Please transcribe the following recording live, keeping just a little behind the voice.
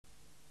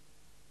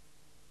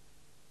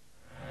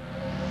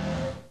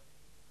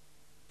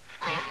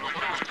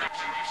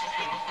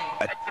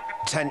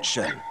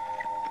Attention.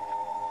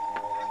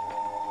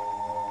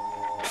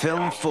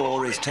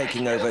 FilmFour is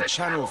taking over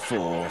Channel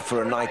 4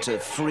 for a night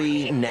of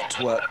free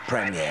network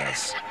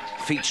premieres,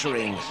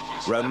 featuring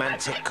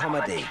romantic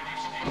comedy.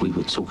 We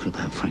were talking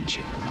about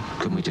friendship.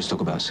 Couldn't we just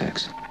talk about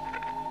sex?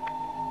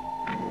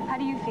 How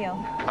do you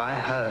feel? I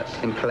hurt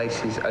in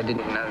places I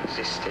didn't know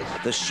existed.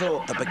 The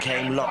short that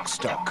became Lock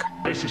Stock.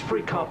 This is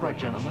free car break,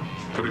 gentlemen.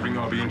 Got anything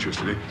I'll be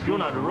interested in? You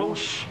know the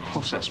rules.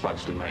 What's that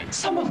supposed to mean?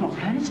 Someone's not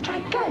playing a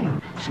straight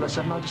game. So let's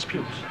have no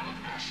disputes.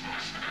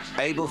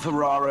 Abel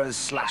Ferrara's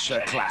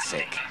slasher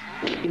classic.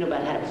 You know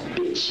about how to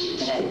bitch,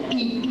 and how to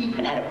eat,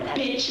 and how to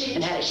bitch,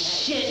 and how to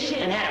shit,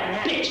 and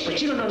how to bitch, but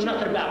you don't know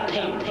nothing about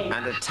pain.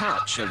 And a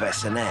touch of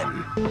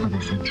S&M.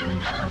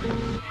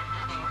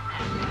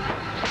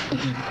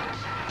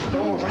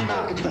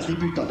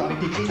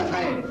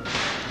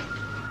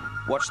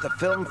 Watch the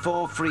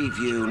FilmFour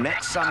Freeview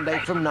next Sunday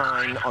from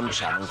 9 on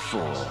Channel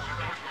 4.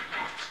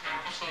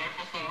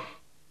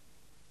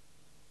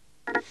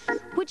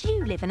 Would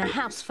you live in a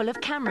house full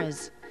of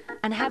cameras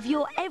and have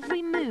your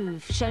every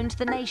move shown to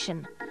the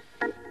nation?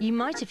 You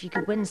might if you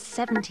could win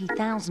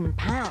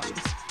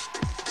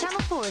 £70,000. Channel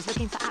 4 is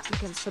looking for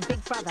applicants for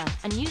Big Brother,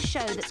 a new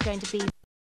show that's going to be